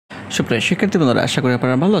সুপ্রিয় শিক্ষার্থী বন্ধুরা, আশা করি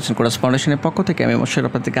আপনারা ভালো আছেন। কোর্স ফাউন্ডেশনের পক্ষ থেকে আমি মশিউর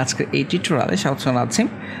আপনাদেরকে আজকের এই টিউটোরিয়ালে স্বাগত জানাচ্ছি।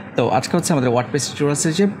 তো আজকে হচ্ছে আমাদের ওয়ার্ডপ্রেস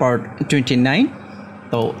টিউটোরিয়ালের যে পার্ট 29।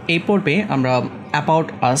 তো এই পর্বে আমরা অ্যাবাউট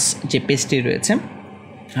আস যে পেজটি রয়েছে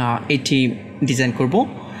এটি ডিজাইন করব।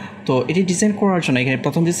 তো এটি ডিজাইন করার জন্য এখানে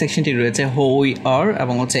প্রথম যে সেকশনটি রয়েছে হু উই আর,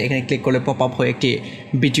 এবং হচ্ছে এখানে ক্লিক করলে পপ আপ হয়ে একটি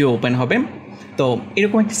ভিডিও ওপেন হবে। তো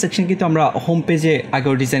এরকম একটি সেকশন কিন্তু আমরা হোম পেজে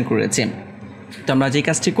আগেও ডিজাইন করেছি। তো আমরা যে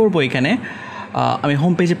কাজটি করব, এখানে আমি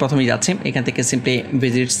হোম পেজে প্রথমেই যাচ্ছি। এখান থেকে সিম্পলি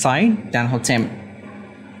ভিজিট সাইট, দেন হচ্ছে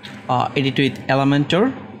এডিট উইথ এলিমেন্টর,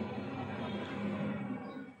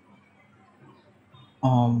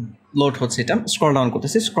 লোড হচ্ছে, এটা স্ক্রল ডাউন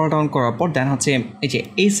করতেছি। স্ক্রল ডাউন করার পর দেন হচ্ছে এই যে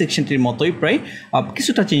এই সেকশনটির মতোই প্রায়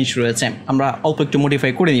কিছুটা চেঞ্জ রয়েছে, আমরা অল্প একটু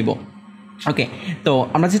মডিফাই করে নিব। ওকে, তো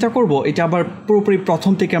আমরা যেটা করব, এটা আবার পুরোপুরি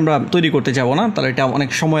প্রথম থেকে আমরা তৈরি করতে যাব না, তাহলে এটা অনেক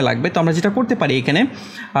সময় লাগবে। তো আমরা যেটা করতে পারি, এখানে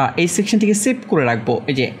এই সেকশনটিকে সেভ করে রাখবো।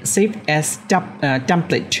 এই যে সেভ অ্যাজ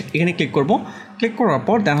টেমপ্লেট, এখানে ক্লিক করব। ক্লিক করার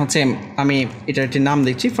পর দেন হচ্ছে আমি এটার একটি নাম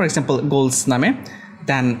দিচ্ছি, ফর এক্সাম্পল গোলস নামে,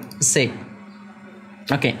 দেন সেভ।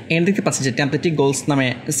 ওকে, এখানে দেখতে পাচ্ছি যে টেমপ্লেটটি গোলস নামে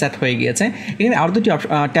সেট হয়ে গিয়েছে। এখানে আরও দুটি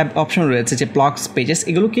ট্যাব অপশন রয়েছে, যে ব্লগস, পেজেস,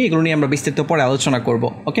 এগুলো নিয়ে আমরা বিস্তারিত পরে আলোচনা করব।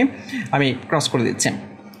 ওকে, আমি ক্রস করে দিচ্ছি।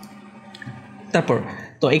 তারপর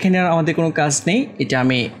তো এখানে আর আমাদের কোনো কাজ নেই, এটা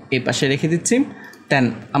আমি এই পাশে রেখে দিচ্ছি। দেন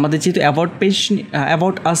আমাদের যেহেতু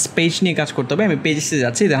অ্যাবাউট আস পেজ নিয়ে কাজ করতে হবে, আমি পেজে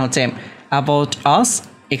যাচ্ছি। দেন হচ্ছে অ্যাবাউট আস,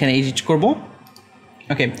 এখানে এডিট করব।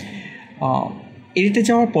 ওকে, এডিটে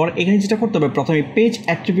যাওয়ার পর এখানে যেটা করতে হবে, প্রথমে পেজ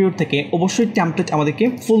অ্যাট্রিবিউট থেকে অবশ্যই টেমপ্লেট আমাদেরকে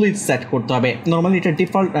ফুল উইথ সেট করতে হবে। নর্মালি এটা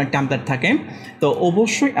ডিফল্ট টেমপ্লেট থাকে, তো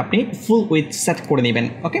অবশ্যই আপনি ফুল উইথ সেট করে নেবেন।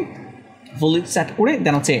 ওকে, ফুল উইথ সেট করে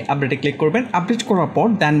দেন হচ্ছে আপডেটে ক্লিক করবেন। আপডেট করার পর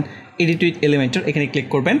দেন এডিট উইথ এলিমেন্টর, এখানে ক্লিক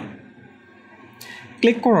করবেন।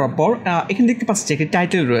 ক্লিক করার পর এখানে দেখতে পাচ্ছি যে একটি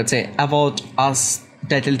টাইটেল রয়েছে, অ্যাবাউট আস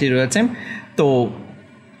টাইটেলটি রয়েছে। তো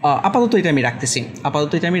আপাতত এটা আমি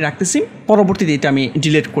রাখতেছি। পরবর্তীতে এটা আমি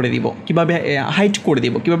ডিলিট করে দিব। কীভাবে হাইড করে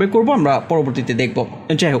দিব, কীভাবে করব আমরা পরবর্তীতে দেখব।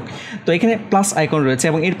 যাই হোক, তো এখানে প্লাস আইকন রয়েছে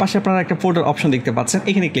এবং এর পাশে আপনারা একটা ফোল্ডার অপশন দেখতে পাচ্ছেন,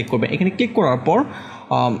 এখানে ক্লিক করবেন। এখানে ক্লিক করার পর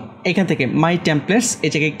এখান থেকে মাই টেমপ্লেটস এই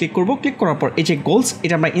জায়গায় ক্লিক করব। ক্লিক করার পর এই যে গোলস,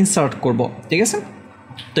 এটা আমরা ইনসার্ট করব। ঠিক আছে,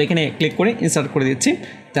 তো এখানে ক্লিক করে ইনসার্ট করে দিচ্ছি।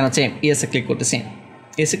 দেন হচ্ছে ইয়েসে ক্লিক করতেছি।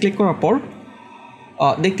 ইয়েসে ক্লিক করার পর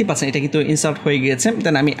দেখতে পাচ্ছেন এটা কিন্তু ইনসার্ট হয়ে গিয়েছে।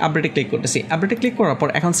 দেন আমি আপডেটে ক্লিক করতেছি। আপডেটে ক্লিক করার পর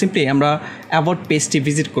এখন সিম্পলি আমরা অ্যাবাউট পেজটি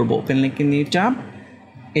ভিজিট করবো। ওপেন লিংক নিউ ট্যাব,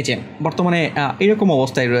 এই যে বর্তমানে এরকম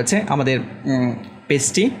অবস্থায় রয়েছে আমাদের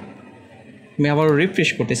পেজটি। আমি আবারও রিফ্রেশ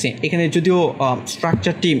করতেছি। এখানে যদিও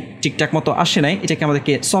স্ট্রাকচারটি ঠিকঠাক মতো আসে নাই, এটাকে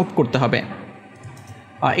আমাদেরকে সলভ করতে হবে।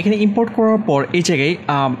 এখানে ইম্পোর্ট করার পর এই জায়গায়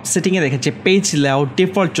সেটিংয়ে দেখাচ্ছে পেজ লেআউট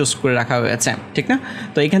ডিফল্ট চুজ করে রাখা হয়েছে, ঠিক না?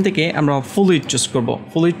 তো এখান থেকে আমরা ফুল উইথ চুজ করব।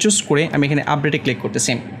 ফুল উইথ চুজ করে আমি এখানে আপডেটে ক্লিক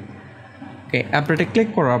করতেছি। ওকে, আপডেটে ক্লিক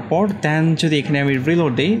করার পর দেন যদি এখানে আমি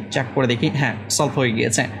রিলোড দিই, চেক করে দেখি, হ্যাঁ সলভ হয়ে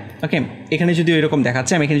গিয়েছে। ওকে, এখানে যদি এরকম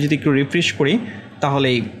দেখাচ্ছে, আমি এখানে যদি একটু রিফ্রেশ করি,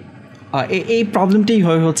 তাহলেই এই প্রবলেমটাই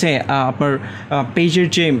হচ্ছে আপনার পেজের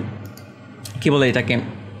যে কী বলে এটাকে,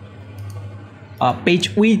 পেজ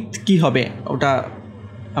উইথ কী হবে ওটা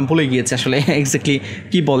আমি ভুলে গিয়েছি আসলে এক্স্যাক্টলি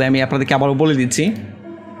কী বলে। আমি আপনাদেরকে আবারও বলে দিচ্ছি।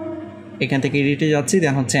 এখান থেকে এডিটে যাচ্ছি,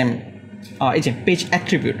 দেন হচ্ছে এই যে page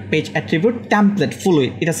attribute template full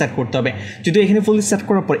with, এটা সেট করতে হবে। যদিও এখানে ফুল উইথ সেট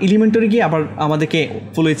করার পর এলিমেন্টরে গিয়ে আবার আমাদেরকে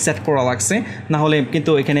ফুল উইথ সেট করা লাগছে, না হলে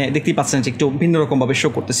কিন্তু এখানে দেখতেই পাচ্ছেন যে একটু ভিন্ন রকমভাবে শো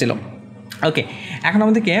করতেছিল। ওকে, এখন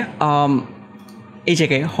আমাদেরকে এই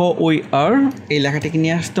জায়গায় হো উই আর এই লেখাটাকে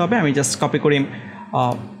নিয়ে আসতে হবে। আমি জাস্ট কপি করে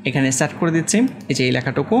এখানে সেট করে দিচ্ছি। এই যে এই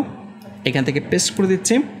লেখাটুকু এখান থেকে পেস্ট করে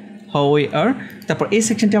দিচ্ছি, হাউ উই আর। তারপর এই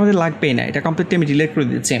সেকশনটি আমাদের লাগবেই না, এটা কমপ্লিটলি আমি ডিলিট করে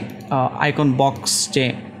দিচ্ছি। আইকন বক্স যে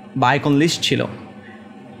বা আইকন লিস্ট ছিল,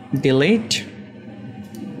 ডিলিট।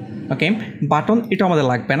 ওকে, বাটন এটা আমাদের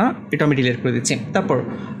লাগবে না, এটা আমি ডিলিট করে দিচ্ছি। তারপর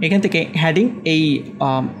এখান থেকে হেডিং এই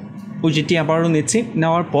উইজেটটি আবারও নিচ্ছি।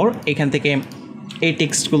 নেওয়ার পর এখান থেকে এই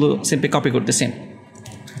টেক্সটগুলো সিম্পলি কপি করতেছি।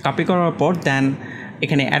 কপি করার পর দেন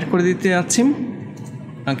এখানে অ্যাড করে দিতে যাচ্ছি।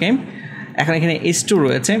 ওকে, এখন এখানে H2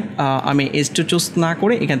 রয়েছে, আমি H2 চুজ না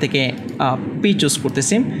করে এখান থেকে P চুজ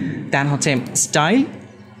করতেছি। দেন হচ্ছে স্টাইল,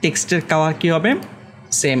 টেক্সটের কালার কী হবে,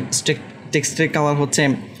 সেম টেক্সটের কালার হচ্ছে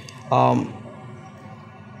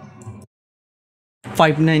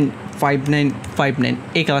 595959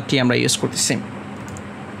 এই কালারটি আমরা ইউজ করতেছি।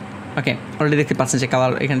 ওকে, অলরেডি দেখতে পাচ্ছেন যে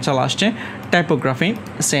কালার এখানে চলে আসছে। টাইপোগ্রাফি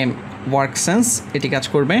সেম ওয়ার্ক সেন্স, এটি কাজ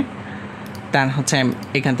করবে। দেন হচ্ছে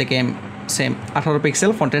এখান থেকে সেম 18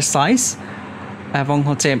 পিক্সেল ফন্টের সাইজ, এবং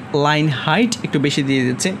হচ্ছে লাইন হাইট একটু বেশি দিয়ে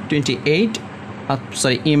দিচ্ছে 28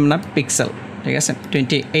 পিক্সেল, ঠিক আছে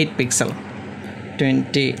 28 পিক্সেল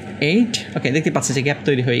 28। ওকে, দেখতে পাচ্ছি যে গ্যাপ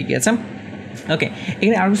তৈরি হয়ে গিয়েছে। ওকে,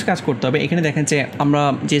 এখানে আরও কিছু কাজ করতে হবে। এখানে দেখেন যে আমরা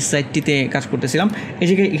যে সাইটটিতে কাজ করতেছিলাম এই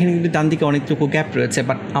জায়গায় এখানে কিন্তু ডান দিকে অনেকটুকু গ্যাপ রয়েছে,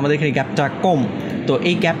 বাট আমাদের এখানে গ্যাপটা কম। তো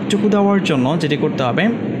এই গ্যাপটুকু দেওয়ার জন্য যেটি করতে হবে,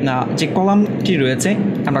 যে কলামটি রয়েছে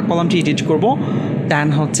আমরা কলামটি এডিট করব, দেন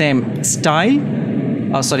হচ্ছে স্টাইল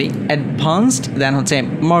অ্যাডভান্সড, দেন হচ্ছে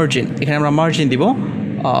মার্জিন। এখানে আমরা মার্জিন দিব,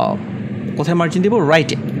 কোথায় মার্জিন দিব?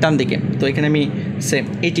 রাইটে, ডান দিকে। তো এখানে আমি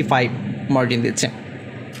 85 মার্জিন দিচ্ছি,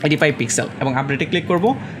 85 পিক্সেল, এবং আপডেটে ক্লিক করব।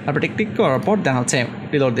 আপডেটে ক্লিক করার পর দেন হচ্ছে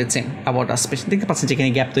রিলোড দিচ্ছি। অ্যাবাউট আস পেজ দেখতে পাচ্ছেন যেখানে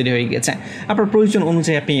গ্যাপ তৈরি হয়ে গেছে। আপনার প্রয়োজন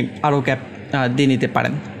অনুযায়ী আপনি আরও গ্যাপ দিয়ে নিতে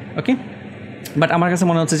পারেন। ওকে, বাট আমার কাছে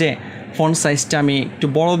মনে হচ্ছে যে ফন্ট সাইজটা আমি একটু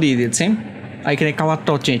বড় দিয়ে দিচ্ছি। আর এখানে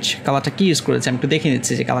কালারটাও চেঞ্জ, কালারটা কী ইউজ করেছে আমি একটু দেখে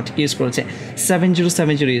নিচ্ছি যে কালারটা কী ইউজ করেছে।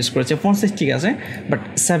 7070 ইউজ করেছে। ফন্ট সাইজ ঠিক আছে, বাট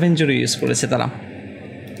 70 ইউজ করেছে তারা।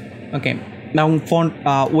 ওকে, এবং ফন্ট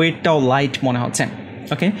ওয়েটটাও লাইট মনে হচ্ছে।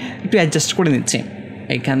 ওকে, একটু অ্যাডজাস্ট করে নিচ্ছি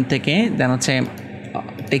এখান থেকে। দেন হচ্ছে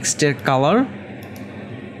টেক্সটের কালার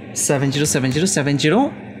 707070,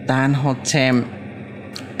 দেন হচ্ছে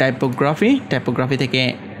টাইপোগ্রাফি থেকে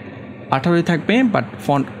 18 থাকবে, বাট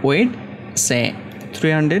ফন্ট ওয়েট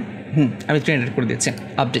 300, আমি 300 করে দিচ্ছি।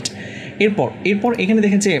 আপডেট। এরপর এখানে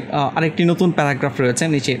দেখেন যে আরেকটি নতুন প্যারাগ্রাফ রয়েছে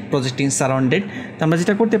নিচে, প্রজেক্টিং সারাউন্ডেড। তো আমরা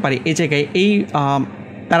যেটা করতে পারি এই জায়গায় এই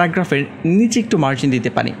প্যারাগ্রাফের নিচে একটু মার্জিন দিতে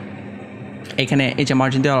পারি। এখানে এই যে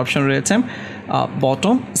মার্জিন দেওয়ার অপশন রয়েছে,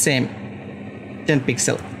 বটম সেম 10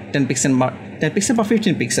 পিক্সেল বা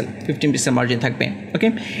 15 পিক্সেল মার্জিন থাকবে। ওকে,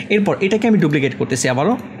 এরপর এটাকে আমি ডুপ্লিকেট করতেছি,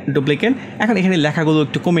 আবারও ডুপ্লিকেট। এখন এখানে লেখাগুলো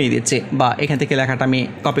একটু কমিয়ে দিচ্ছি, বা এখান থেকে লেখাটা আমি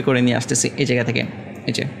কপি করে নিয়ে আসতেছি এই জায়গা থেকে।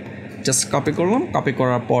 এই যে জাস্ট কপি করলাম, কপি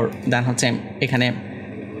করার পর দেন হচ্ছে এখানে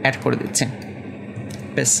অ্যাড করে দিচ্ছি,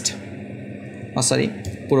 পেস্ট।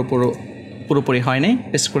 পুরোপুরি হয় নাই,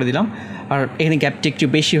 পেস্ট করে দিলাম। আর এখানে গ্যাপটি একটু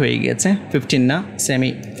বেশি হয়ে গিয়েছে, 15 না, সে আমি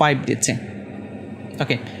 5 দিচ্ছি।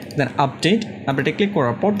 ওকে, দেন আপডেটে ক্লিক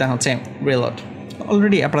করার পর দেন হচ্ছে রিলোড।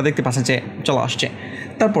 অলরেডি আপনারা দেখতে পাচ্ছেন যে চলে আসছে।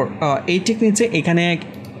 তারপর এই ঠিক নিচে এখানে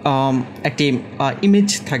একটি ইমেজ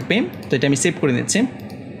থাকবে, তো এটা আমি সেভ করে নিচ্ছি।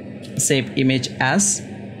 Save image as,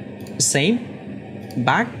 save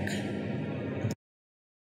back.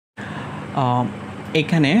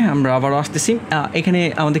 এখানে আমরা আবারও আসতেছি। এখানে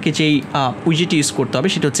আমাদেরকে যেই উইজেট ইউজ করতে হবে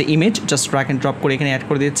সেটা হচ্ছে image. Just drag and drop করে এখানে অ্যাড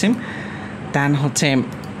করে দিচ্ছি। দেন হচ্ছে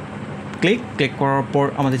ক্লিক করার পর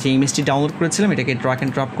আমাদের যে ইমেজটি ডাউনলোড করেছিলাম এটাকে ড্র্যাগ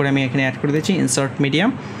অ্যান্ড ড্রপ করে আমি এখানে অ্যাড করে দিচ্ছি। ইনসার্ট মিডিয়া,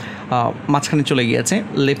 মাঝখানে চলে গিয়েছে,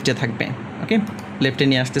 লেফটে থাকবে। ওকে, লেফটে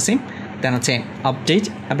নিয়ে আসতেছি। দেন হচ্ছে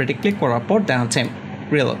আপডেটে ক্লিক করার পর দেন হচ্ছে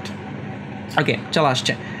রিলোড। ওকে, চলে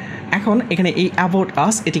আসছে। এখন এখানে এই অ্যাবাউট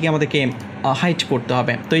আস এটিকে আমাদেরকে হাইড করতে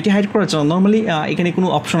হবে। তো এটি হাইড করার জন্য নর্মালি এখানে কোনো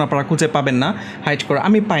অপশন আপনারা খুঁজে পাবেন না হাইড করা।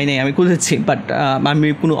 আমি পাই নাই, আমি খুঁজেছি, বাট আমি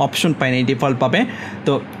কোনো অপশন পাই নাই, ডিফল্ট পাবে।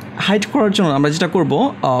 তো হাইড করার জন্য আমরা যেটা করব,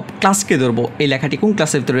 ক্লাসকে ধরবো। এই লেখাটি কোন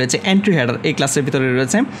ক্লাসের ভিতরে রয়েছে? এন্ট্রি হেডার এই ক্লাসের ভিতরে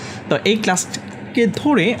রয়েছে। তো এই ক্লাসকে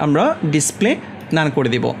ধরে আমরা ডিসপ্লে নান করে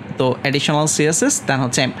দিব। তো অ্যাডিশনাল সিএসএস, দেন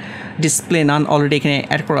হচ্ছে ডিসপ্লে নান অলরেডি এখানে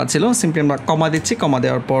অ্যাড করা ছিল, সিম্পলি আমরা কমা দিচ্ছি। কমা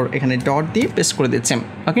দেওয়ার পর এখানে ডট দিয়ে পেস্ট করে দিচ্ছি।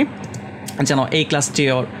 ওকে, যেন এই ক্লাসটির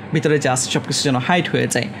ভিতরে জাস্ট সব কিছু যেন হাইড হয়ে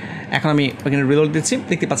যায়। এখন আমি ওখানে রিলোড দিচ্ছি,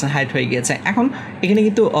 দেখতে পাচ্ছেন হাইড হয়ে গিয়েছে। এখন এখানে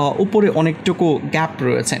কিন্তু উপরে অনেকটুকু গ্যাপ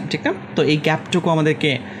রয়েছে, ঠিক না? তো এই গ্যাপটুকু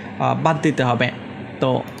আমাদেরকে বাদ দিতে হবে। তো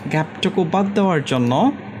গ্যাপটুকু বাদ দেওয়ার জন্য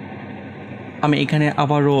আমি এখানে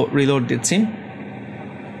আবারও রিলোড দিচ্ছি।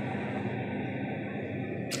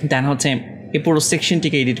 দেন হচ্ছে এই পুরো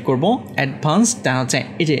সেকশনটিকে এডিট করব, অ্যাডভান্স। দেন হচ্ছে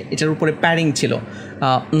এই যে এটার উপরে প্যাডিং ছিল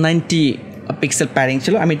 90 পিক্সেল প্যাডিং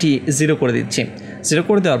ছিল, আমি এটি 0 করে দিচ্ছি। 0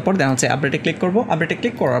 করে দেওয়ার পর দেন হচ্ছে আপডেটে ক্লিক করব। আপডেটে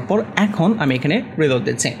ক্লিক করার পর এখন আমি এখানে রিলোড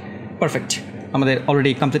দিচ্ছি। পারফেক্ট, আমাদের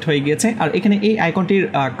অলরেডি কমপ্লিট হয়ে গিয়েছে। আর এখানে এই আইকনটির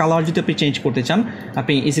কালার যদি আপনি চেঞ্জ করতে চান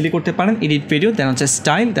আপনি ইজিলি করতে পারেন। এডিট ভিডিও, দেন হচ্ছে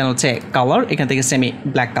স্টাইল, দেন হচ্ছে কালার, এখান থেকে সেমি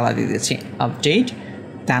ব্ল্যাক কালার দিয়ে দিচ্ছি। আপডেট,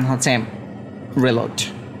 দেন হচ্ছে রিলোড।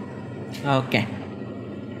 ওকে,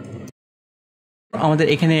 আমাদের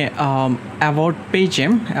এখানে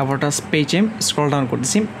অ্যাবাউটাস পেজে স্ক্রল ডাউন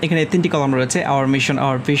করতেছি। এখানে 3টি কলাম রয়েছে, hour mission,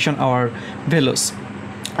 hour vision, hour values.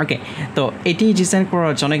 ওকে, তো এটি ডিজাইন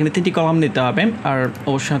করার জন্য এখানে 3টি কলাম নিতে হবে, আর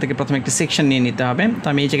অবশ্যই থেকে প্রথমে একটি সেকশন নিয়ে নিতে হবে। তো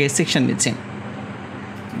আমি এই জায়গায় সেকশন নিচ্ছি।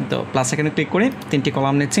 তো প্লাস এখানে ক্লিক করে 3টি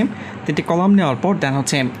কলাম নিচ্ছি। 3টি কলাম নেওয়ার পর দেন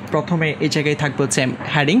হচ্ছে প্রথমে এই জায়গায় থাকবে হচ্ছে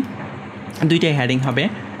হেডিং, 2টাই হেডিং হবে।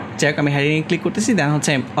 যাক, আমি হেডিংয়ে ক্লিক করতেছি। দেন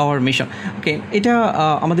হচ্ছে আওয়ার মিশন। ওকে, এটা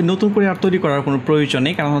আমাদের নতুন করে আর তৈরি করার কোনো প্রয়োজন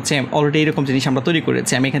নেই, কারণ হচ্ছে অলরেডি এরকম জিনিস আমরা তৈরি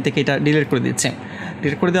করেছি। আমি এখান থেকে এটা ডিলিট করে দিচ্ছি।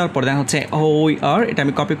 ডিলিট করে দেওয়ার পর দেন হচ্ছে এটা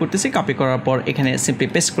আমি কপি করতেছি। কপি করার পর এখানে সিম্পলি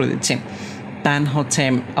পেস্ট করে দিচ্ছি। দেন হচ্ছে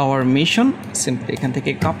আওয়ার মিশন, সিম্পলি এখান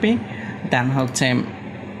থেকে কপি, দেন হচ্ছে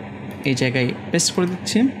এই জায়গায় পেস্ট করে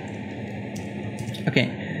দিচ্ছি। ওকে,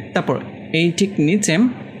 তারপর এই ঠিক নিচে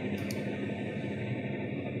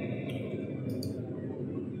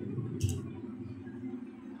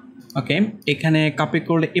ওকে, এখানে কপি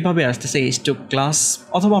করলে এভাবে আসতেছে H2 ক্লাস,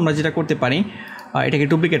 অথবা আমরা যেটা করতে পারি এটাকে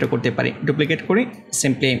ডুপ্লিকেটও করতে পারি। ডুপ্লিকেট করি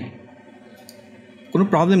সিম্পলি, কোনো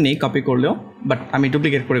প্রবলেম নেই কপি করলেও, বাট আমি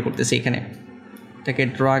ডুপ্লিকেট করে করতেছি। এখানে এটাকে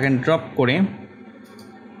ড্র্যাগ অ্যান্ড ড্রপ করে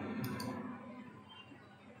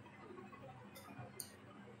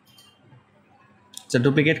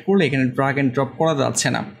ডুপ্লিকেট করলে এখানে ড্র্যাগ অ্যান্ড ড্রপ করা যাচ্ছে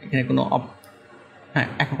না, এখানে কোনো হ্যাঁ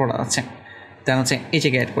এখন করা যাচ্ছে, তেন হচ্ছে এই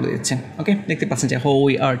জায়গায় অ্যাড করে দিচ্ছে। ওকে, দেখতে পাচ্ছেন যে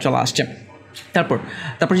হই আর চলে আসছে।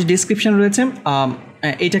 তারপর যে ডিসক্রিপশন রয়েছে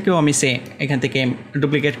এইটাকেও আমি এখান থেকে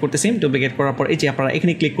ডুপ্লিকেট করতেছি। ডুপ্লিকেট করার পর এই যে আপনারা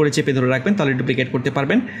এখানে ক্লিক করে চেপে ধরে রাখবেন, তাহলে ডুপ্লিকেট করতে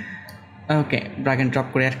পারবেন। ওকে, ড্র্যাগ অ্যান্ড ড্রপ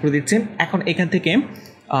করে অ্যাড করে দিচ্ছি। এখন এখান থেকে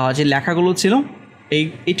যে লেখাগুলো ছিল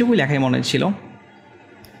এইটুকুই লেখাই মনে ছিল,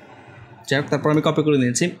 যাই হোক তারপর আমি কপি করে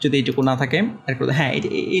নিয়েছি। যদি এইটুকু না থাকে অ্যাড করে, হ্যাঁ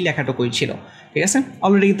এই লেখাটুকুই ছিল, ঠিক আছে।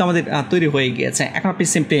 অলরেডি কিন্তু আমাদের তৈরি হয়ে গিয়েছে। এখন আপনি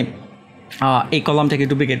সিম্পলি এই কলামটাকে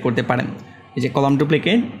ডুপ্লিকেট করতে পারেন। এই যে কলাম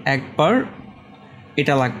ডুপ্লিকেট, একবার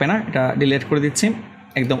এটা লাগবে না, এটা ডিলিট করে দিচ্ছি।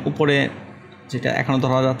 একদম উপরে যেটা এখনও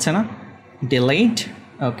ধরা যাচ্ছে না, ডিলিট।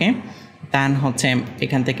 ওকে, দেন হচ্ছে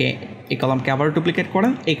এখান থেকে এই কলামকে আবার ডুপ্লিকেট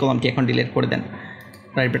করেন, এই কলামটি এখন ডিলিট করে দেন।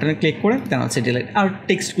 রাইট বাটনে ক্লিক করে দেন হচ্ছে ডিলিট। আর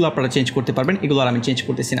টেক্সটগুলো আপনারা চেঞ্জ করতে পারবেন, এগুলো আর আমি চেঞ্জ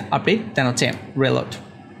করতেছি না। আপডেট দেন হচ্ছে রিলোড।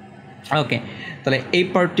 ওকে, তাহলে এই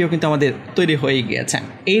পার্টটিও কিন্তু আমাদের তৈরি হয়ে গিয়েছে।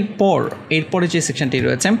 এরপরে যে সেকশনটি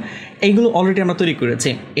রয়েছে এইগুলো অলরেডি আমরা তৈরি করেছি।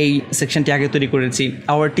 এই সেকশনটি আগে তৈরি করেছি,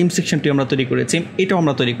 আওয়ার টিম সেকশনটি আমরা তৈরি করেছি, এটাও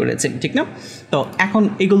আমরা তৈরি করেছি, ঠিক না? তো এখন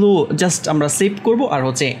এগুলো জাস্ট আমরা সেভ করব আর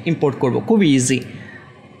হচ্ছে ইম্পোর্ট করব, খুবই ইজি।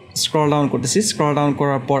 স্ক্রল ডাউন করতেছি, স্ক্রল ডাউন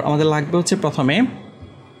করার পর আমাদের লাগবে হচ্ছে প্রথমে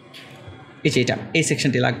এই যে এই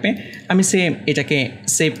সেকশনটি লাগবে। আমি এটাকে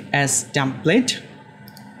save as template,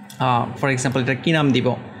 for example এটা কী নাম দিব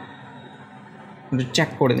চেক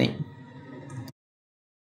করে নেই।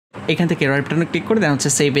 এখান থেকে রাইট বাটনে ক্লিক করে দেন হচ্ছে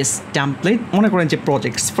সেভ এস টেমপ্লেট। মনে করেন যে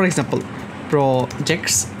প্রজেক্টস, ফর এক্সাম্পল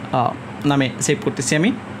প্রজেক্টস নামে সেভ করতেছি আমি।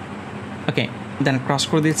 ওকে, দেন ক্রস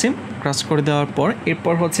করে দিচ্ছি। ক্রস করে দেওয়ার পর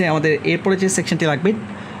এরপর হচ্ছে আমাদের এরপরে যে সেকশনটি লাগবে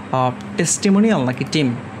টেস্টিমোনিয়াল নাকি টিম,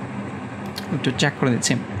 একটু চেক করে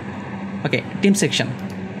দিচ্ছি। ওকে, টিম সেকশন,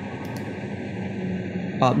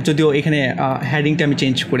 যদিও এখানে হেডিংটা আমি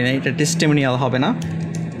চেঞ্জ করি না, এটা টেস্টিমোনিয়াল হবে না,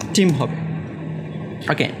 টিম হবে।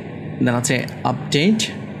 ওকে, দেন আছে আপডেট।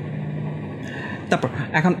 তারপর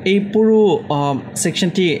এখন এই পুরো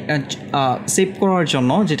সেকশনটি সেভ করার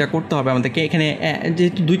জন্য যেটা করতে হবে আমাদেরকে, এখানে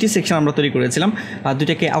যেহেতু দুইটি সেকশন আমরা তৈরি করেছিলাম,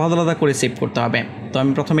 দুইটাকে আলাদা আলাদা করে সেভ করতে হবে। তো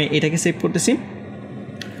আমি প্রথমে এটাকে সেভ করতেছি,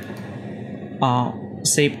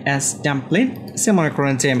 সেভ অ্যাজ টেমপ্লেট। সে মনে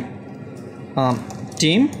করেন যে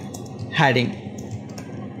টিম হেডিং।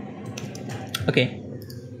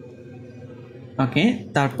 ওকে,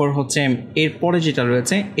 তারপর হচ্ছে এরপরে যেটা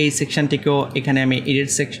রয়েছে এই সেকশনটিকেও এখানে আমি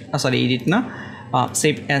এডিট না,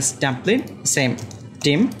 save as template, same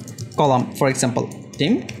team column, for example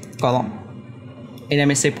team column, এটা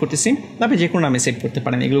আমি সেভ করতেছি। তারপরে যে কোনো আমি সেভ করতে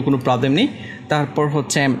পারেন, এগুলো কোনো প্রবলেম নেই। তারপর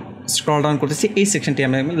হচ্ছে স্ক্রল ডাউন করতেছি, এই সেকশনটি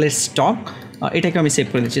আমি লেটস টক, এটাকে আমি সেভ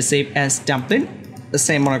করে দিচ্ছি, সেভ অ্যাজ টেমপ্লেট,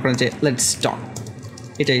 সেম মনে করেন যে লেটস টক,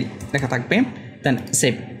 এটাই লেখা থাকবে। দেন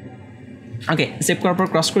সেভ। ওকে, সেভ করার পর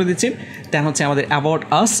ক্রস করে দিচ্ছি। দেন হচ্ছে আমাদের অ্যাবাউট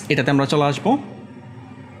আস, এটাতে আমরা চলে আসবো।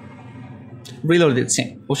 রিলোড দিচ্ছি,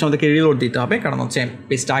 অবশ্যই আমাদেরকে রিলোড দিতে হবে, কারণ হচ্ছে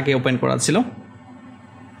পেজটা আগে ওপেন করা ছিল।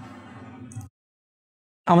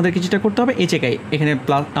 আমাদেরকে যেটা করতে হবে এই জায়গায় এখানে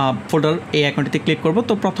ফোল্ডার এই অ্যাকাউন্টটিতে ক্লিক করব।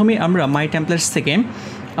 তো প্রথমেই আমরা মাই টেমপ্লেটস থেকে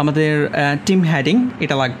আমাদের টিম হেডিং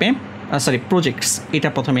এটা লাগবে, সরি প্রজেক্টস, এটা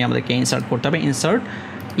প্রথমেই আমাদেরকে ইনসার্ট করতে হবে। Insert,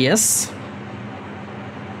 yes.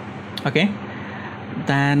 ওকে,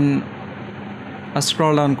 দেন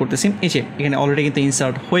স্ক্রল ডাউন করতেছি, এই যে এখানে অলরেডি কিন্তু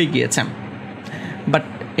ইনসার্ট হয়ে গিয়েছে, বাট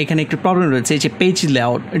এখানে একটু প্রবলেম রয়েছে। এই যে পেজ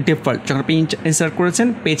লেআউট ডিফল্ট, যখন আপনি ইনসার্ট করেছেন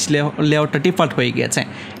পেজ লেআউটটা ডিফল্ট হয়ে গিয়েছে,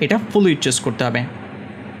 এটা ফুল চুজ করতে হবে।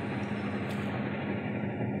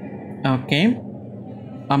 ওকে,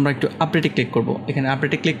 আমরা একটু আপডেটে ক্লিক করব। এখানে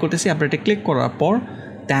আপডেটে ক্লিক করতেছি, আপডেটে ক্লিক করার পর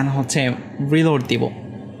দেন হচ্ছে রিলোড দিব।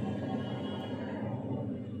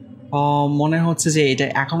 মনে হচ্ছে যে এটা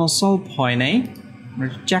এখনও সলভ হয় নাই,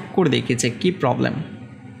 চেক করে দেখি যে কী প্রবলেম।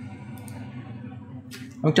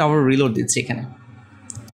 আমি একটু আবার রিলোড দিচ্ছি। এখানে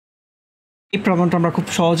এই প্রবলেমটা আমরা খুব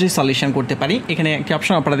সহজেই সলিউশন করতে পারি। এখানে একটি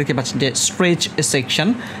অপশন আপনারা দেখতে পাচ্ছেন যে স্ট্রেচ সেকশন,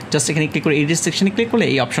 জাস্ট এখানে ক্লিক করে এডিট সেকশনে ক্লিক করলে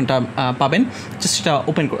এই অপশনটা পাবেন, জাস্ট এটা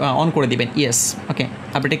অন করে দিবেন। ইয়েস। ওকে,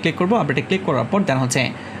 আপডেটে ক্লিক করবো। আপডেটে ক্লিক করার পর দেন হচ্ছে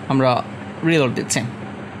আমরা রিলোড দিচ্ছি।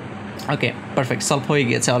 ওকে, পারফেক্ট, সলভ হয়ে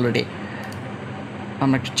গিয়েছে অলরেডি।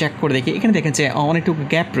 আমরা একটু চেক করে দেখি। এখানে দেখেন যে অনেকটুকু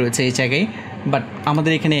গ্যাপ রয়েছে এই জায়গায়, বাট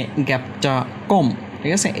আমাদের এখানে গ্যাপটা কম,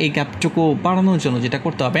 ঠিক আছে। এই গ্যাপটুকু বাড়ানোর জন্য যেটা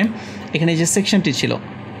করতে হবে, এখানে যে সেকশনটি ছিল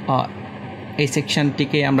এই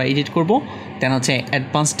সেকশনটিকে আমরা এডিট করব। দেন হচ্ছে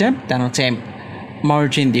অ্যাডভান্স ট্যাব, দেন হচ্ছে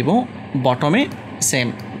মার্জিন দিব বটমে, সেম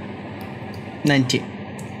 90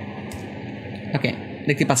 ওকে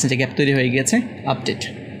দেখতে পাচ্ছেন যে গ্যাপ তৈরি হয়ে গিয়েছে আপডেট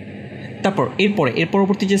তারপর এর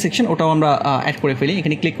পরবর্তী যে সেকশন ওটাও আমরা অ্যাড করে ফেলি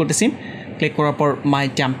এখানে ক্লিক করতেছি ক্লিক করার পর মাই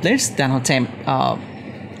টেমপ্লেটস দেন হচ্ছে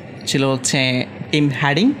ছিল হচ্ছে team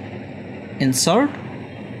heading insert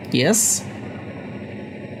yes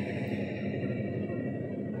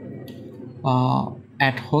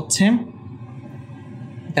add হচ্ছে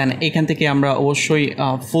দেন এখান থেকে আমরা অবশ্যই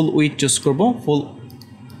ফুল উইথ চুজ করব ফুল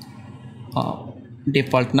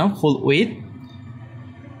ডিফল্ট না ফুল উইথ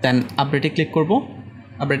দেন আপডেটে ক্লিক করব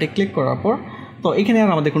আপডেটে ক্লিক করার পর তো এখানে আর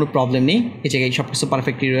আমাদের কোনো প্রবলেম নেই এই জায়গায় সব কিছু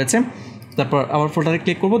পারফেক্টলি রয়েছে তারপর আবার ফোল্ডারে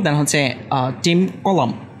ক্লিক করব দেন হচ্ছে টিম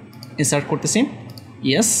কলাম ইনসার্ট করতেছি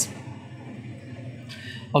ইয়েস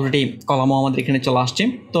অলরেডি কলামও আমাদের এখানে চলে আসছে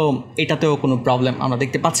তো এটাতেও কোনো প্রবলেম আমরা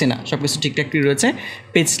দেখতে পাচ্ছি না সব কিছু ঠিকঠাকই রয়েছে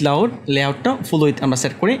পেজ লেআউটটা ফুল উইথ আমরা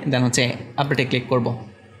সেট করি দেন হচ্ছে আপডেটে ক্লিক করব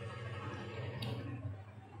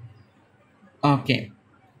ওকে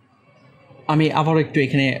আমি আবারও একটু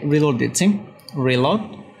এখানে রিলোড দিচ্ছি রিলোড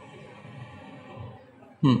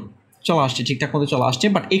চলে আসছে ঠিকঠাক মতো চলে আসছে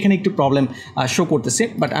বাট এখানে একটু প্রবলেম শো করতেছে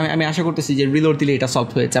বাট আমি আশা করতেছি যে রিলোড দিলে এটা সলভ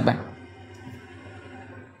হয়ে যাবে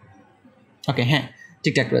ওকে হ্যাঁ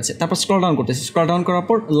ঠিকঠাক রয়েছে তারপর স্ক্রল ডাউন করতেছি স্ক্রল ডাউন করার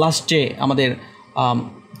পর লাস্টে আমাদের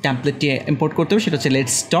টেমপ্লেটটি ইম্পোর্ট করতে হবে সেটা হচ্ছে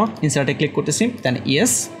লেটস টক ইনসার্টে ক্লিক করতেছি দেন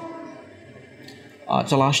ইয়েস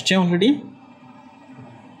চলে আসছে অলরেডি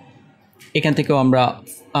এখান থেকেও আমরা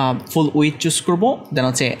ফুল উইথ চুজ করবো দেন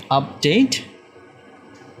হচ্ছে আপডেট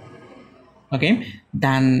ওকে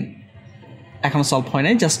দেন এখনও সলভ হয়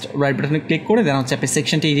নাই জাস্ট রাইট বাটনে ক্লিক করে দেন হচ্ছে আপনি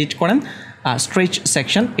সেকশনটি এডিট করেন স্ট্রেচ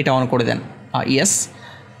সেকশন এটা অন করে দেন ইয়েস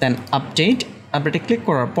দেন আপডেটে ক্লিক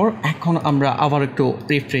করার পর এখন আমরা আবার একটু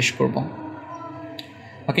রিফ্রেশ করব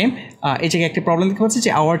ওকে এই জায়গায় একটা প্রবলেম দেখতে পাচ্ছি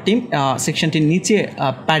যে আওয়ার টিম সেকশনটির নিচে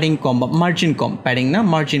প্যাডিং কম বা মার্জিন কম প্যাডিং না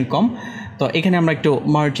মার্জিন কম তো এখানে আমরা একটু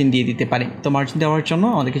মার্জিন দিয়ে দিতে পারি তো মার্জিন দেওয়ার জন্য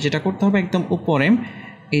আমাদেরকে যেটা করতে হবে একদম উপরে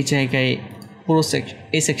এই জায়গায় পুরো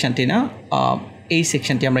এই সেকশনটি না এই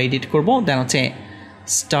সেকশনটি আমরা এডিট করব দেন হচ্ছে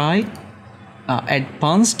স্টাইল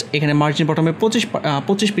অ্যাডভান্সড এখানে মার্জিন বটমে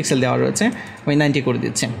 25 পিক্সেল দেওয়া রয়েছে আমি 90 করে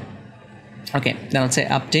দিচ্ছি ওকে দেন হচ্ছে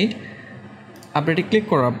আপডেটে ক্লিক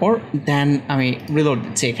করার পর দেন আমি রিলোড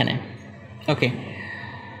দিচ্ছি এখানে ওকে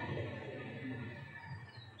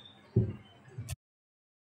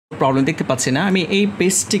প্রবলেম দেখতে পাচ্ছি না আমি এই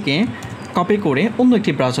পেজটিকে কপি করে অন্য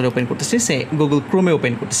একটি ব্রাউজারে ওপেন করতেছি সে গুগল ক্রোমে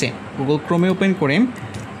ওপেন করতেছি গুগল ক্রোমে ওপেন করে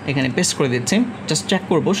এখানে পেস্ট করে দিচ্ছি জাস্ট চেক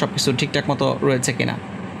করবো সব কিছু ঠিকঠাক মতো রয়েছে কিনা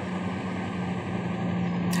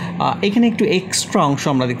এখানে একটু এক্সট্রা অংশ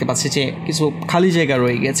আমরা দেখতে পাচ্ছি যে কিছু খালি জায়গা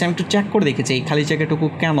রয়ে গেছে আমি একটু চেক করে দেখেছি এই খালি জায়গাটুকু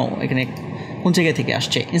কেন এখানে কোন জায়গা থেকে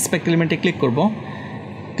আসছে ইন্সপেক্ট এলিমেন্টে ক্লিক করব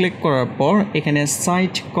ক্লিক করার পর এখানে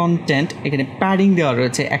সাইট কন্টেন্ট এখানে প্যাডিং দেওয়া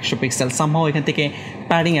রয়েছে 100 পিক্সেল সামহাও এখান থেকে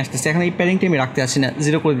প্যাডিং আসতেছে এখন এই প্যাডিংটি আমি রাখতে আসছি না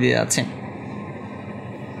 0 করে দিয়ে যাচ্ছে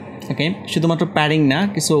ওকে শুধুমাত্র প্যাডিং না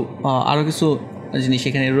কিছু আরও কিছু জিনিস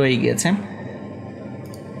এখানে রয়ে গিয়েছে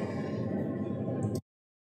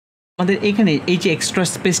আমাদের এখানে এই যে এক্সট্রা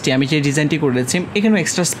স্পেসটি আমি যে ডিজাইনটি করেছি এখানেও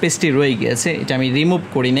এক্সট্রা স্পেসটি রয়ে গিয়েছে এটা আমি রিমুভ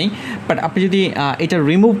করি নাই বাট আপনি যদি এটা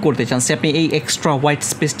রিমুভ করতে চান সে আপনি এই এক্সট্রা হোয়াইট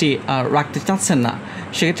স্পেসটি রাখতে চাচ্ছেন না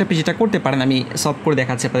সেক্ষেত্রে আপনি যেটা করতে পারেন আমি সলভ করে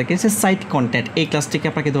দেখাচ্ছি আপনাদেরকে সে সাইট কন্টেন্ট এই ক্লাসটিকে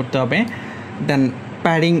আপনাকে ধরতে হবে দেন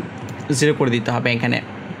প্যাডিং 0 করে দিতে হবে এখানে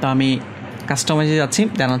তো আমি কাস্টমাইজে যাচ্ছি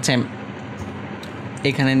দেন হচ্ছে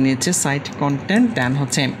এখানে নিচে সাইট কন্টেন্ট দেন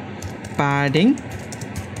হচ্ছে প্যাডিং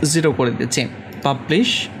 0 করে দিচ্ছি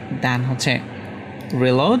পাবলিশ দেন হচ্ছে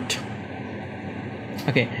রিলোড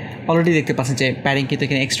ওকে অলরেডি দেখতে পাচ্ছেন যে প্যাডিং কিন্তু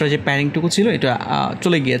এখানে এক্সট্রা যে প্যাডিংটুকু ছিল এটা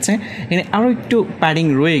চলে গিয়েছে এখানে আরও একটু প্যাডিং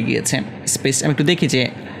রয়ে গিয়েছে স্পেস আমি একটু দেখি যে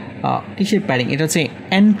কিসের প্যাডিং এটা হচ্ছে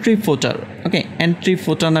এন্ট্রি ফুটার ওকে এন্ট্রি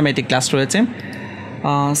ফুটার নামে একটি ক্লাস রয়েছে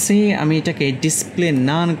সে আমি এটাকে ডিসপ্লে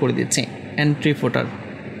নান করে দিচ্ছি এন্ট্রি ফুটার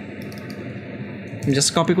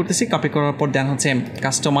জাস্ট কপি করতেছি কপি করার পর দেন হচ্ছে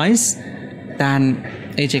কাস্টমাইজ দেন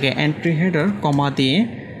এই জায়গায় এন্ট্রি হেডার কমা দিয়ে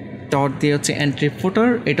ডট দিয়ে হচ্ছে এন্ট্রি ফুটার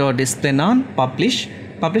এটাও ডিসপ্লে নান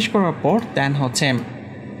পাবলিশ করার পর দেন হচ্ছে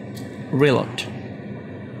রিলোড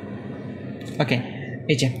ওকে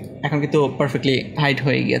এই যে এখন কিন্তু পারফেক্টলি হাইড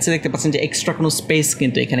হয়ে গিয়েছে দেখতে পাচ্ছেন যে এক্সট্রা কোনো স্পেস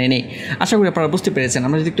কিন্তু এখানে নেই আশা করি আপনারা বুঝতে পেরেছেন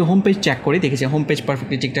আমরা যদি একটু হোম পেজ চেক করি দেখেছি হোম পেজ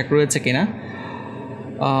পারফেক্টলি ঠিকঠাক রয়েছে কিনা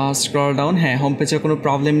স্ক্রল ডাউন হ্যাঁ হোম পেজের কোনো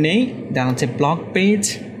প্রবলেম নেই দেন হচ্ছে ব্লগ পেজ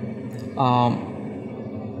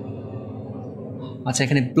আচ্ছা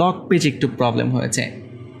এখানে ব্লগ পেজ একটু প্রবলেম হয়েছে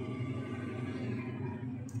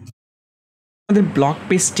আমাদের ব্লগ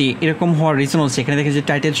পেজটি এরকম হওয়ার রিজন হচ্ছে এখানে দেখে যে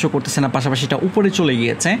টাইটেল শো করতেছে না পাশাপাশি এটা উপরে চলে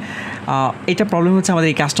গিয়েছে এটা প্রবলেম হচ্ছে আমাদের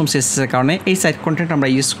এই কাস্টম সিএসএসের কারণে এই সাইট কন্টেন্ট আমরা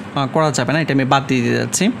ইউজ করা যাবে না এটা আমি বাদ দিয়ে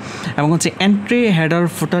যাচ্ছি এবং হচ্ছে এন্ট্রি হেডার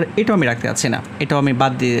ফুটার এটাও আমি রাখতে যাচ্ছি না এটাও আমি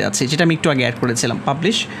বাদ দিয়ে যাচ্ছি যেটা আমি একটু আগে অ্যাড করেছিলাম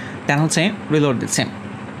পাবলিশ দেন হচ্ছে রিলোড দিচ্ছে।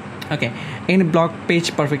 ওকে, এখানে ব্লগ পেজ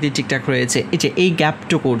পারফেক্টলি ঠিকঠাক রয়েছে। এই যে এই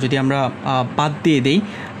গ্যাপটুকু যদি আমরা বাদ দিয়ে দিই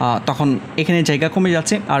তখন এখানে জায়গা কমে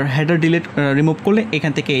যাচ্ছে, আর হেডার ডিলিট রিমুভ করলে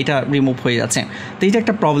এখান থেকে এটা রিমুভ হয়ে যাচ্ছে। তো এইটা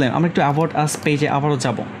একটা প্রবলেম। আমরা একটু অ্যাবাউট আস পেজে আবারও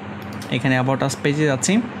যাব, এখানে অ্যাবাউট আস পেজে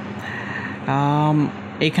যাচ্ছি।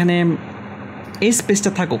 এখানে এই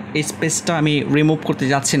স্পেসটা থাকুক, এই স্পেসটা আমি রিমুভ করতে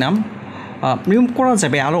যাচ্ছি না। রিমুভ করা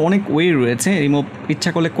যাবে, আরও অনেক ওয়ে রয়েছে, রিমুভ ইচ্ছা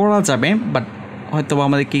করলে করা যাবে, বাট হয়তো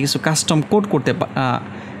আমাদেরকে কিছু কাস্টম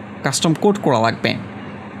কোড করা লাগবে।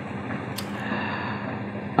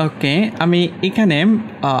 ওকে, আমি এখানে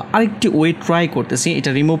আরেকটি ওয়ে ট্রাই করতেছি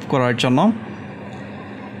এটা রিমুভ করার জন্য।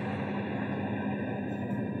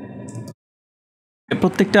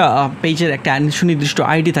 প্রত্যেকটা পেজের একটা সুনির্দিষ্ট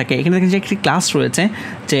আইডি থাকে। এখানে দেখেন যে একটি ক্লাস রয়েছে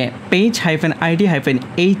যে পেজ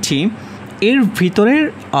 -id-80, এর ভিতরের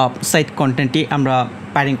সাইট কন্টেন্টটি আমরা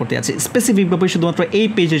প্যারিং করতে যাচ্ছি, স্পেসিফিকভাবে শুধুমাত্র এই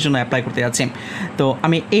পেজের জন্য অ্যাপ্লাই করতে যাচ্ছি। তো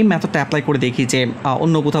আমি এই মেথডটা অ্যাপ্লাই করে দেখি যে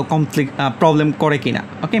অন্য কোথাও প্রবলেম করে কি না।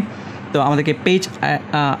 ওকে, তো আমাদেরকে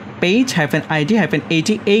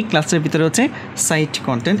পেজ-id-80 এই ক্লাসের ভিতরে হচ্ছে সাইট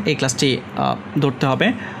কন্টেন্ট, এই ক্লাসটি ধরতে হবে।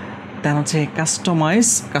 দেন হচ্ছে কাস্টমাইজ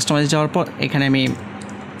যাওয়ার পর এখানে আমি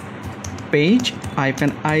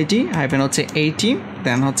পেজ-id-80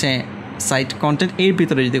 দেন হচ্ছে সাইট কন্টেন্ট, এর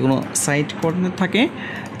ভিতরে যদি কোনো সাইট কন্টেন্ট থাকে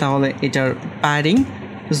তাহলে এটার প্যাডিং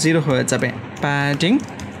 0 হয়ে যাবে, প্যাডিং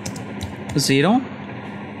 0।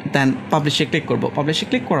 দেন পাবলিশে ক্লিক করব। পাবলিশে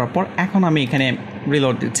ক্লিক করার পর এখন আমি এখানে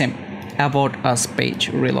রিলোড দিচ্ছি, about us page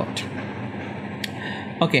reload.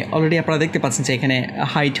 Okay, already আপনারা দেখতে পাচ্ছেন যে এখানে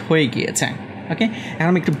হাইড হয়ে গিয়েছে। ওকে, এখন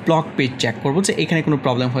আমি একটু ব্লগ পেজ চেক করবো যে এখানে কোনো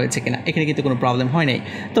প্রবলেম হয়েছে কিনা। এখানে কিন্তু কোনো প্রবলেম হয় নাই,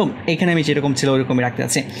 তো এখানে আমি যেরকম ছিল ওরকমই রাখতে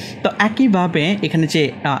আছি। তো একইভাবে এখানে যে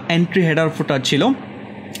এন্ট্রি হেডার ফুটার ছিল,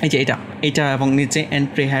 এই যে এটা এবং নিচে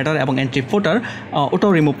এন্ট্রি হেডার এবং এন্ট্রি ফুটার,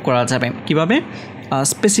 ওটাও রিমুভ করা যাবে। কীভাবে?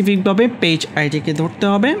 স্পেসিফিকভাবে পেজ আইডিকে ধরতে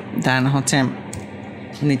হবে, দেন হচ্ছে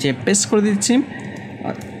নিচে পেস্ট করে দিচ্ছি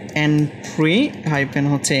এন্ট্রি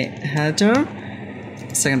হচ্ছে হেডার,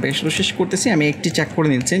 সেকেন্ড পেজ শুধু শেষ করতেছি। আমি একটি চেক করে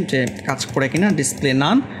নিচ্ছি যে কাজ করে কিনা, ডিসপ্লে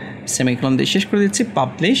নান, সেমিকোলন দিয়ে শেষ করে দিচ্ছি,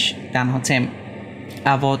 পাবলিশ, দেন হচ্ছে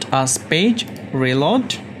অ্যাবাউট আস পেজ রিলোড।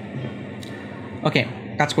 ওকে,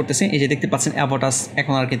 কাজ করতেছি। এই যে দেখতে পাচ্ছেন অ্যাবাউট আস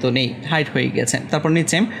এখন আর কিন্তু নেই, হাইড হয়ে গেছে। তারপর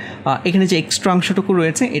নিচে এখানে যে এক্সট্রা অংশটুকু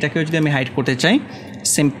রয়েছে এটাকেও যদি আমি হাইড করতে চাই,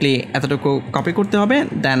 সিম্পলি এতটুকু কপি করতে হবে,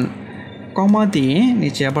 দেন কমা দিয়ে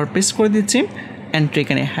নিচে আবার পেস্ট করে দিচ্ছি এন্ট্রি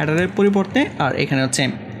এখানে হেডারের পরিবর্তে, আর এখানে হচ্ছে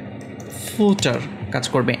ফুটার কাজ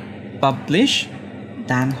করবে, পাবলিশ,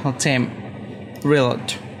 দেন হচ্ছে রিলোড,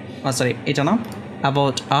 সরি এটা না,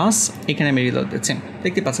 অ্যাবাউট আস, এখানে আমি রিলোড দিচ্ছি।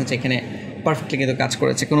 দেখতে পাচ্ছেন যে এখানে পারফেক্টলি কিন্তু কাজ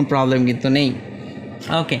করেছে, কোনো প্রবলেম কিন্তু নেই।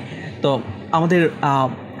 ওকে, তো আমাদের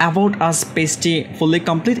অ্যাবাউট আস পেজটি ফুললি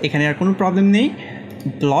কমপ্লিট, এখানে আর কোনো প্রবলেম নেই।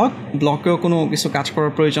 ব্লকেও কোনো কিছু কাজ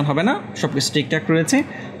করার প্রয়োজন হবে না, সব কিছু ঠিকঠাক রয়েছে।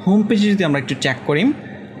 হোম পেজে যদি আমরা একটু চেক করি,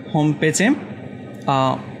 হোম পেজে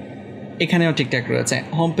এখানেও ঠিকঠাক রয়েছে,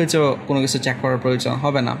 হোম পেজেও কোনো কিছু চেক করার প্রয়োজন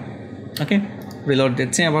হবে না। ওকে, রিলোড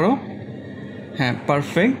দিচ্ছি আবারও, হ্যাঁ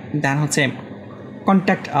পারফেক্ট। দেন হচ্ছে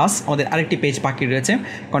কন্ট্যাক্ট আস, আমাদের আরেকটি পেজ বাকি রয়েছে,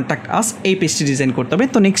 কন্ট্যাক্ট আস, এই পেজটি ডিজাইন করতে হবে।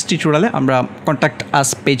 তো নেক্সট টিউটোরিয়ালে আমরা কন্ট্যাক্ট আস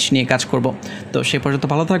পেজ নিয়ে কাজ করব। তো সে পর্যন্ত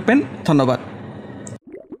ভালো থাকবেন, ধন্যবাদ।